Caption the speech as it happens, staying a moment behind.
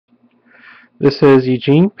This is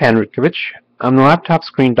Eugene Panrikovich. I'm the laptop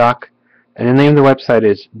screen doc, and the name of the website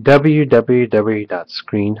is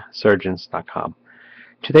www.screensurgeons.com.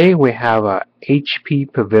 Today we have a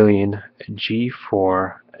HP Pavilion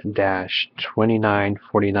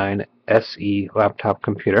G4-2149se laptop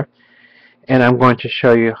computer, and I'm going to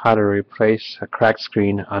show you how to replace a cracked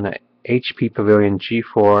screen on a HP Pavilion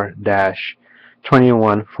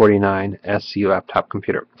G4-2149se laptop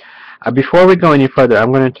computer. Before we go any further,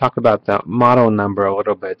 I'm going to talk about the model number a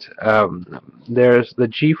little bit. The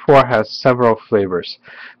G4 has several flavors.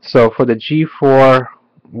 So for the G4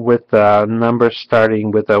 with the number starting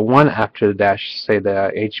with a 1 after the dash, say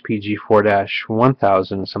the HP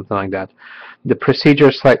G4-1000, something like that, the procedure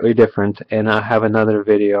is slightly different, and I have another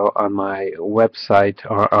video on my website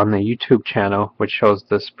or on the YouTube channel which shows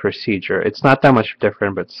this procedure. It's not that much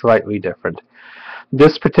different, but slightly different.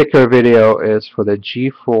 This particular video is for the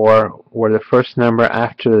G4 where the first number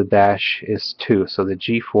after the dash is 2, so the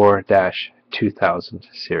G4-2000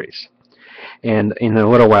 series. And in a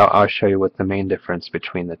little while I'll show you what the main difference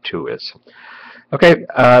between the two is. Okay,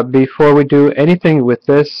 before we do anything with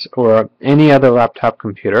this or any other laptop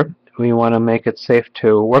computer, we want to make it safe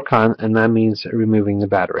to work on, and that means removing the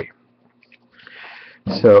battery.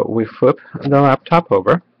 So we flip the laptop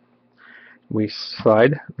over, we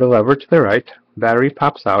slide the lever to the right, battery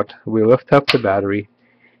pops out, we lift up the battery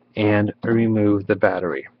and remove the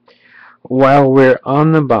battery. While we're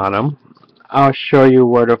on the bottom, I'll show you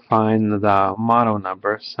where to find the model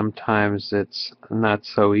number. Sometimes it's not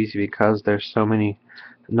so easy because there's so many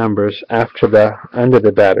numbers under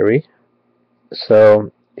the battery. So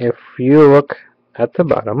if you look at the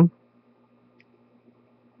bottom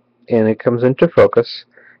and it comes into focus,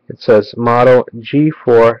 it says model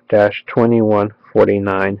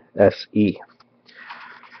G4-2149se.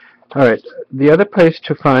 Alright, the other place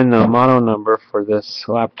to find the model number for this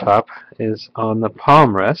laptop is on the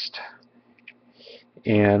palm rest,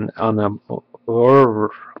 and on the lower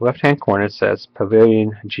left hand corner it says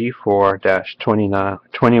Pavilion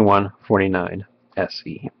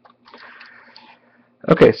G4-2149se.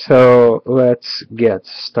 Okay, so let's get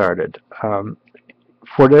started.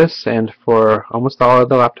 For this and for almost all of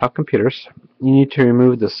the laptop computers, you need to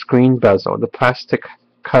remove the screen bezel, the plastic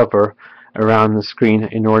cover around the screen,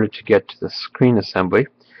 in order to get to the screen assembly.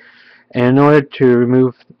 And in order to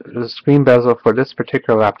remove the screen bezel for this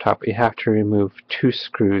particular laptop, you have to remove 2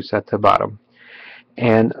 screws at the bottom.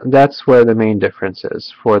 And that's where the main difference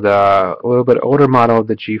is. For the little bit older model of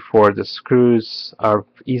the G4, the screws are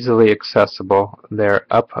easily accessible. They're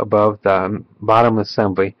up above the bottom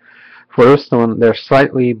assembly. For this one, they're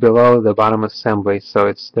slightly below the bottom assembly,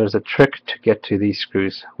 so there's a trick to get to these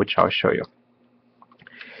screws, which I'll show you.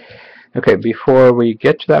 Okay, before we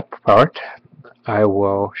get to that part, I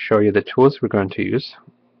will show you the tools we're going to use.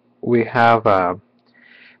 We have a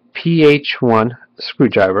PH1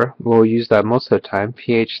 screwdriver. We'll use that most of the time.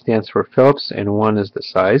 PH stands for Phillips and 1 is the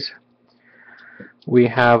size. We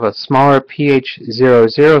have a smaller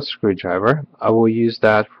PH00 screwdriver. I will use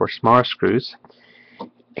that for smaller screws.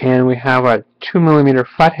 And we have a 2mm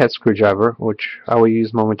flathead screwdriver, which I will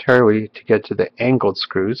use momentarily to get to the angled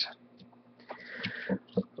screws.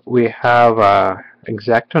 We have an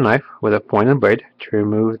X-Acto knife with a pointed blade to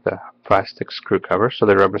remove the plastic screw cover, so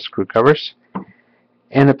the rubber screw covers,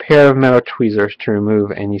 and a pair of metal tweezers to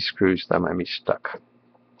remove any screws that might be stuck.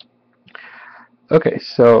 Okay,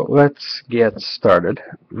 so let's get started.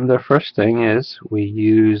 The first thing is we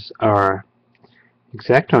use our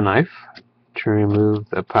X-Acto knife to remove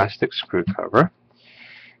the plastic screw cover,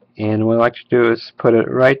 and what I like to do is put it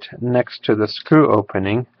right next to the screw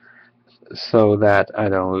opening so that I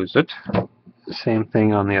don't lose it. Same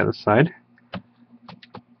thing on the other side.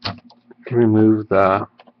 Remove the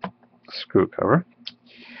screw cover.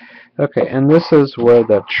 Okay, and this is where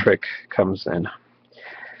the trick comes in.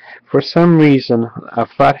 For some reason, a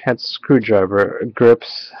flathead screwdriver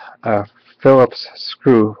grips a Phillips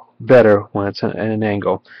screw better when it's at an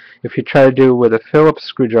angle. If you try to do with a Phillips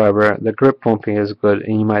screwdriver, the grip won't be as good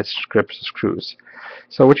and you might strip screws.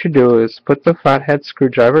 So what you do is put the flathead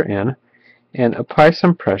screwdriver in and apply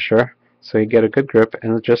some pressure so you get a good grip,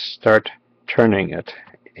 and just start turning it,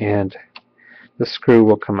 and the screw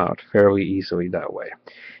will come out fairly easily that way.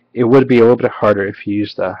 It would be a little bit harder if you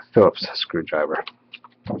used a Phillips screwdriver.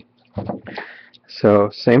 So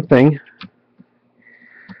same thing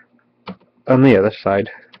on the other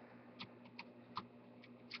side,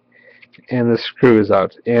 and the screw is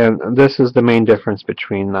out, and this is the main difference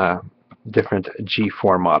between different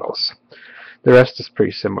G4 models. The rest is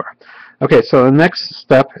pretty similar. Okay, so the next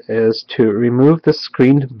step is to remove the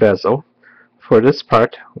screen bezel. For this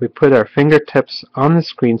part, we put our fingertips on the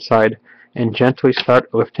screen side and gently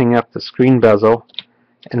start lifting up the screen bezel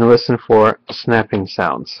and listen for snapping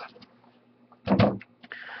sounds.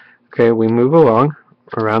 Okay, we move along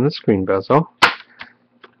around the screen bezel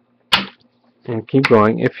and keep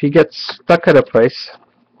going. If you get stuck at a place,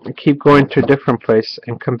 keep going to a different place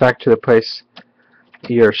and come back to the place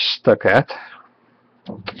you're stuck at.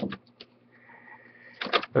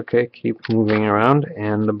 Okay, keep moving around,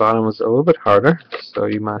 and the bottom is a little bit harder, so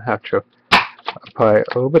you might have to apply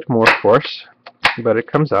a little bit more force, but it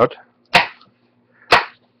comes out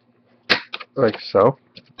like so,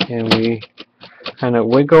 and we kind of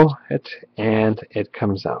wiggle it and it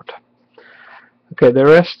comes out. Okay, the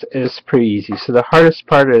rest is pretty easy. So the hardest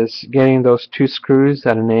part is getting those two screws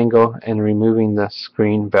at an angle and removing the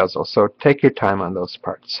screen bezel. So take your time on those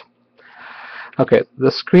parts. Okay,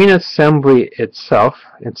 the screen assembly itself,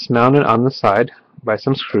 it's mounted on the side by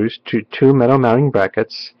some screws to two metal mounting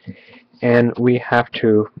brackets, and we have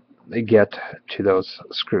to get to those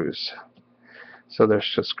screws. So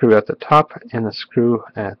there's a screw at the top and a screw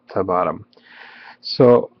at the bottom.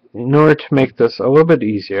 So in order to make this a little bit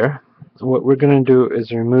easier, what we're going to do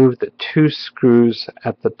is remove the two screws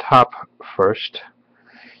at the top first,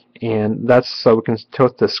 and that's so we can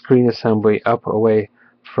tilt the screen assembly up away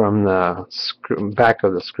from the back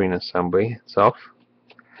of the screen assembly itself.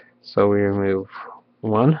 So we remove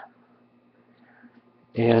one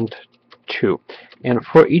and two. And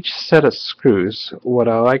for each set of screws, what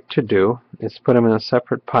I like to do is put them in a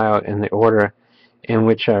separate pile in the order in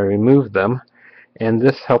which I remove them, and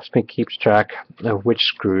this helps me keep track of which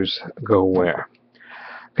screws go where.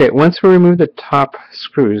 Okay, once we remove the top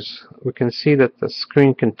screws, we can see that the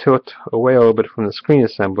screen can tilt away a little bit from the screen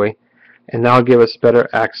assembly, and that'll give us better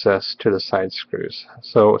access to the side screws.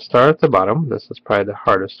 So start at the bottom. This is probably the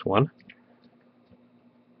hardest one,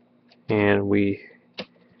 and we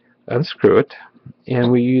unscrew it,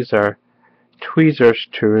 and we use our tweezers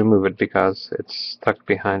to remove it because it's stuck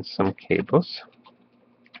behind some cables.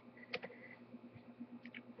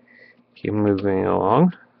 Keep moving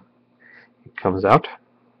along. It comes out.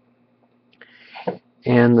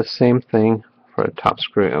 And the same thing for the top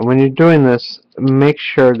screw. And when you're doing this, make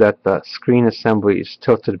sure that the screen assembly is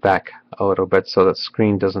tilted back a little bit so the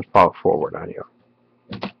screen doesn't fall forward on you.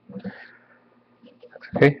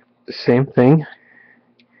 Okay, same thing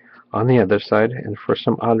on the other side, and for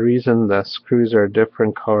some odd reason the screws are a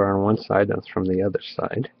different color on one side than from the other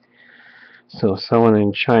side. So someone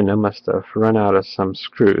in China must have run out of some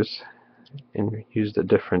screws and used a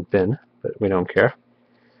different bin, but we don't care.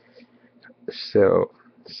 So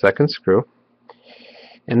second screw,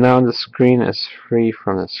 and now the screen is free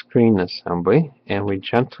from the screen assembly, and we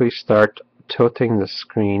gently start tilting the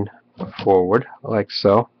screen forward like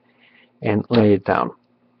so and lay it down.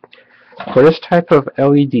 For this type of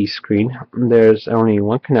LED screen, there's only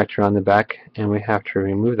one connector on the back, and we have to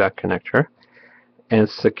remove that connector, and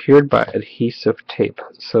it's secured by adhesive tape.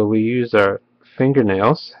 So we use our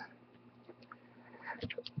fingernails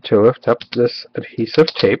to lift up this adhesive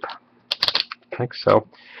tape like so,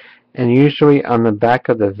 and usually on the back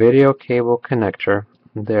of the video cable connector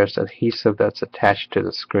there's adhesive that's attached to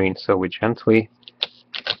the screen, so we gently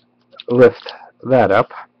lift that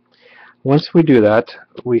up. Once we do that,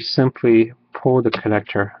 we simply pull the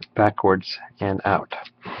connector backwards and out.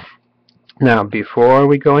 Now before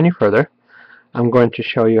we go any further, I'm going to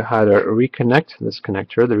show you how to reconnect this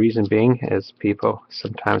connector. The reason being is people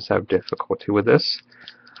sometimes have difficulty with this.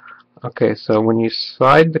 Okay, so when you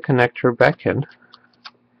slide the connector back in,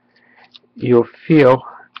 you'll feel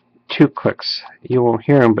two clicks. You won't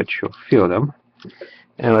hear them, but you'll feel them.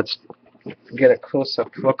 And let's get a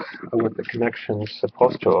close-up look at what the connection is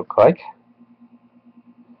supposed to look like.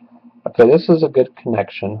 Okay, this is a good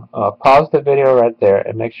connection. Pause the video right there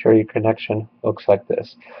and make sure your connection looks like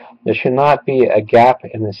this. There should not be a gap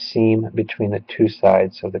in the seam between the two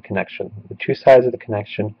sides of the connection. The two sides of the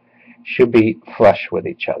connection should be flush with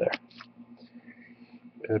each other.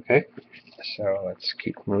 Okay, so let's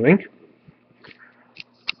keep moving.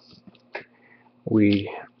 We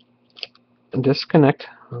disconnect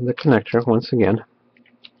the connector once again,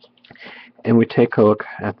 and we take a look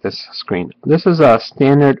at this screen. This is a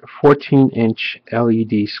standard 14-inch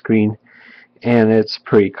LED screen, and it's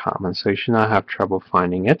pretty common, so you should not have trouble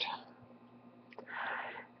finding it.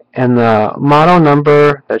 And the model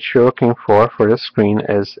number that you're looking for this screen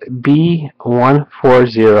is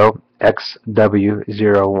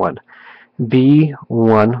B140XW01.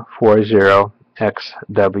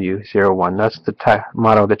 B140XW01. That's the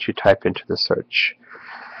model that you type into the search.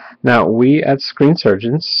 Now, we at Screen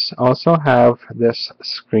Surgeons also have this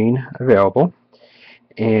screen available,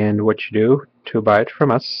 and what you do to buy it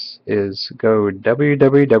from us is go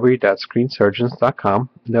www.screensurgeons.com.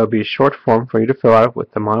 There'll be a short form for you to fill out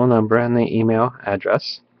with the model number and the email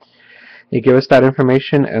address. You give us that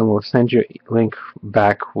information and we'll send you a link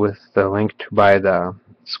back with the link to buy the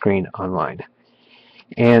screen online.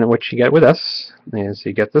 And what you get with us is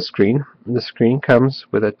you get the screen. The screen comes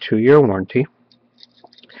with a 2-year warranty.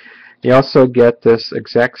 You also get this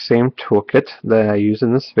exact same toolkit that I use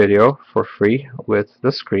in this video for free with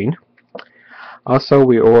the screen. Also,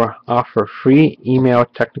 we offer free email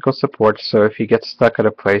technical support, so if you get stuck at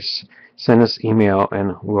a place, send us email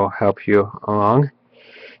and we'll help you along.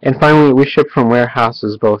 And finally, we ship from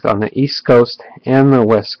warehouses both on the East Coast and the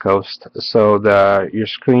West Coast, so your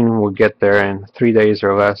screen will get there in 3 days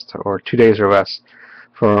or less, or 2 days or less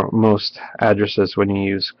for most addresses when you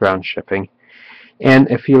use ground shipping. And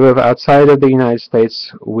if you live outside of the United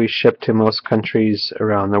States, we ship to most countries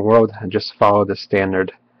around the world and just follow the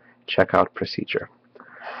standard checkout procedure.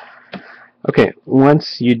 Okay,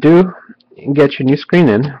 once you do get your new screen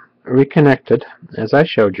in, reconnect it as I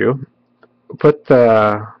showed you,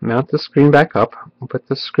 mount the screen back up, put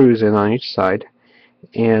the screws in on each side,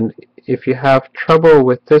 and if you have trouble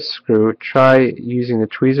with this screw, try using the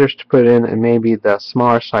tweezers to put it in and maybe the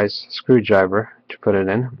smaller size screwdriver to put it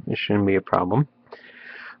in. It shouldn't be a problem.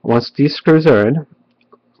 Once these screws are in,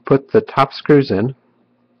 put the top screws in,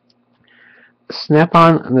 snap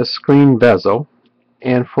on the screen bezel,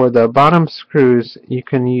 and for the bottom screws you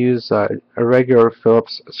can use a regular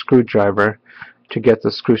Phillips screwdriver to get the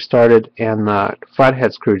screw started and the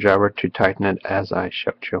flathead screwdriver to tighten it as I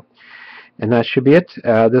showed you. And that should be it.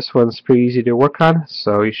 This one's pretty easy to work on,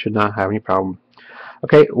 so you should not have any problem.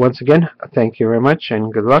 Okay, once again, thank you very much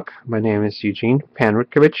and good luck. My name is Eugene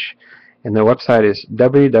Panrutkovich, and the website is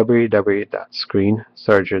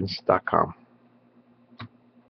www.screensurgeons.com.